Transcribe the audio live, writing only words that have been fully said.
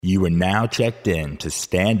You are now checked in to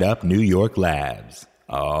Stand Up New York Labs.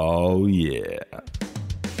 Oh, yeah.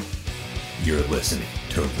 You're listening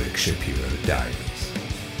to Rick Shapiro Diaries.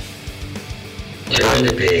 Turn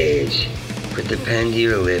the page, put the pen to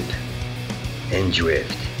your lip, and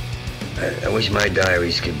drift. I wish my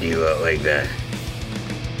diaries could be a lot like that.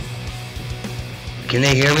 Can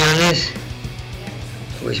they hear me on this?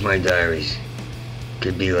 I wish my diaries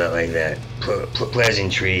could be a lot like that.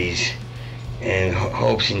 Pleasantries and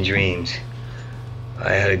hopes and dreams.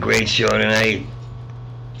 I had a great show tonight.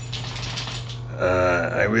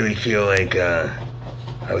 I really feel like I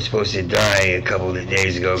was supposed to die a couple of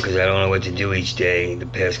days ago because I don't know what to do each day. The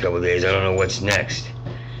past couple of days, I don't know what's next.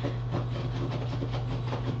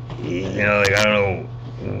 You know, like I don't know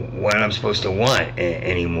what I'm supposed to want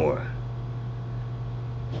anymore.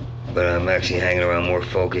 But I'm actually hanging around more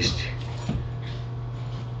focused.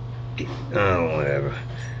 Oh, whatever.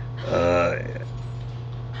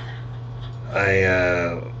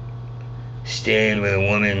 I stayed with a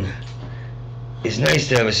woman. It's nice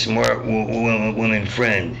to have a smart woman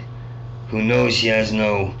friend who knows she has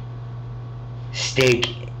no stake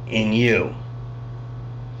in you.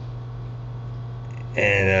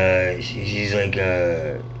 And she's like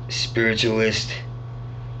a spiritualist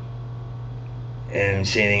and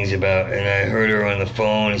say things about, and I heard her on the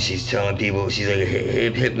phone and she's telling people, she's like a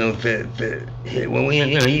hypno, well, you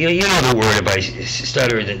know the word, if I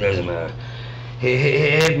stutter it doesn't matter.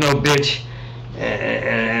 Hypno bitch,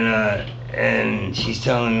 and she's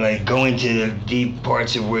telling, like, go into the deep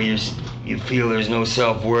parts of where you feel there's no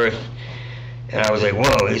self-worth. And I was like,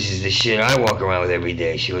 whoa, this is the shit I walk around with every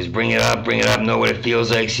day. She goes, bring it up, know what it feels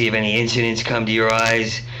like, see if any incidents come to your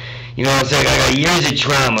eyes. You know, it's like I got years of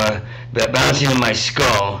trauma bouncing in my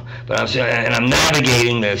skull, but I'm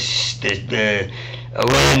navigating a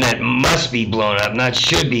land that must be blown up, not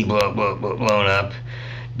should be blown up,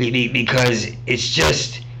 because it's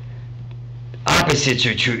just opposites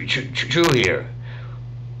are true here.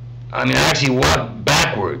 I mean, I actually walked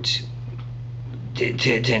backwards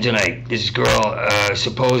tonight. This girl,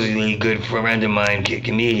 supposedly good friend of mine,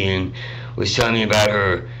 comedian, was telling me about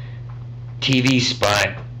her TV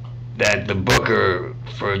spot that the booker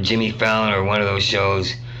for Jimmy Fallon or one of those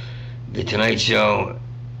shows, The Tonight Show,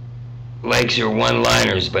 likes her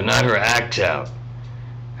one-liners, but not her acts out.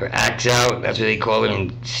 Her acts out, that's what they call it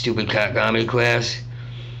in stupid comedy class.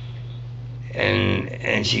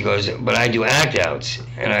 And she goes, but I do act outs.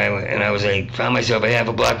 And I was like, found myself a half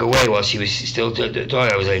a block away while she was still talking.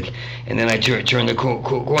 I was like, and then I turned the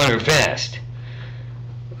corner fast.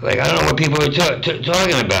 Like, I don't know what people are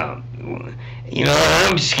talking about. You know,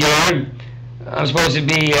 I'm scared. I'm supposed to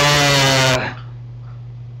be, I'm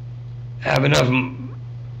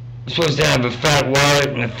supposed to have a fat wallet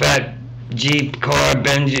and a fat Jeep car,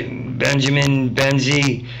 Benjamin, Benz,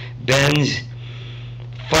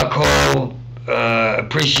 fuckhole,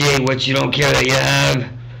 appreciate what you don't care that you have.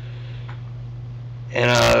 And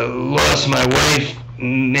I lost my wife,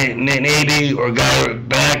 maybe, or got her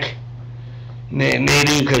back,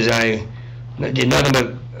 maybe, because I did nothing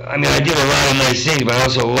but, I mean, I did a lot of nice things, but I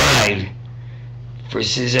also lied for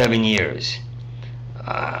 7 years.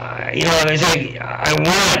 You know, it's like, I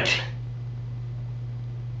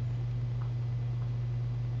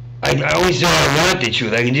always thought I want the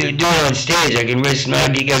truth. I can do it on stage. I can risk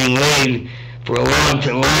not getting laid for a long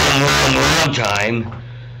time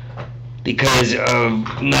because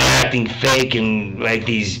of not acting fake and like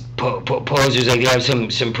these posers. Like, you have some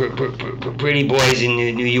pretty boys in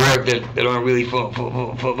New York that aren't really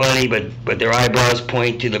funny, but their eyebrows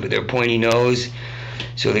point to their pointy nose.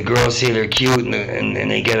 So the girls say they're cute, and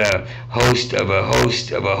they get a host of a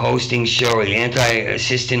hosting show, or the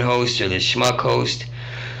anti-assistant host, or the schmuck host.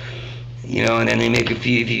 You know, and then they make a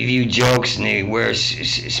few jokes, and they wear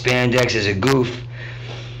spandex as a goof.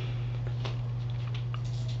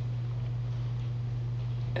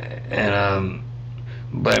 And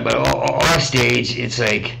but off stage, it's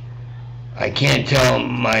like I can't tell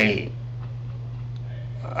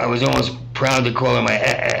I was almost proud to call her my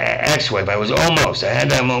ex-wife. I had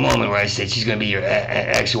that moment where I said, she's going to be your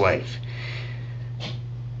ex-wife.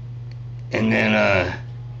 And then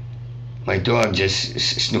my dog just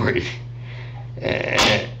snorted.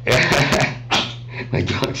 My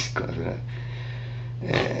dog just coughed it up.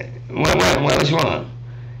 What was wrong?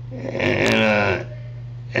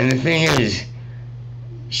 And the thing is,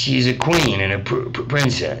 she's a queen and a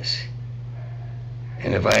princess.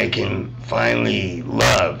 And if I can finally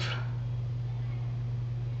love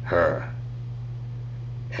her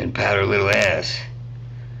and pat her little ass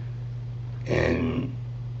and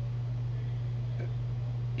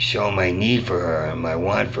show my need for her and my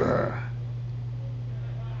want for her,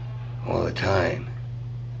 all the time.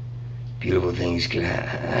 Beautiful things can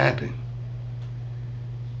happen.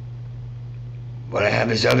 But I have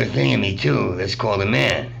this other thing in me too that's called a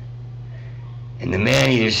man. And the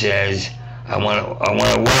man either says, I want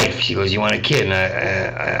a wife. She goes, you want a kid? And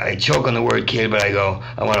I choke on the word kid, but I go,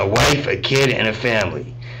 I want a wife, a kid, and a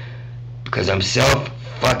family. Because I'm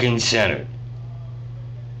self-fucking-centered.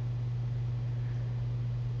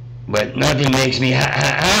 But nothing makes me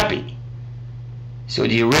happy. So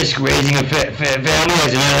do you risk raising a family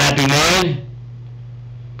as an unhappy man?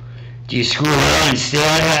 Do you screw around and stay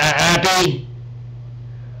unhappy?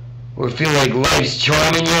 Or feel like life's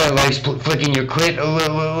charming you, life's flicking your clit a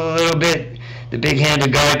little bit? The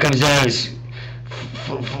big-handed guy comes down and is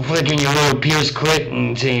flicking your little pierced clit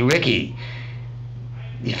and saying, Ricky,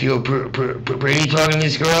 you feel pretty talking to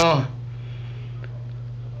this girl?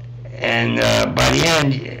 And by the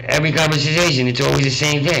end, every conversation, it's always the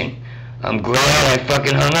same thing. I'm glad I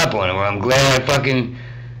fucking hung up on him, or I'm glad I fucking...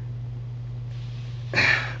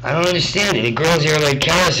 I don't understand it. The girls here are like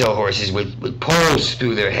carousel horses with poles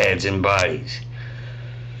through their heads and bodies.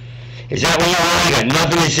 Is that what you want? I got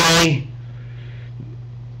nothing to say?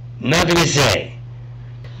 Nothing to say.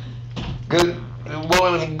 Good.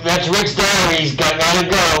 Well, that's Rick's Diaries. Gotta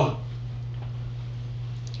go.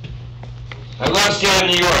 I love staying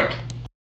in New York.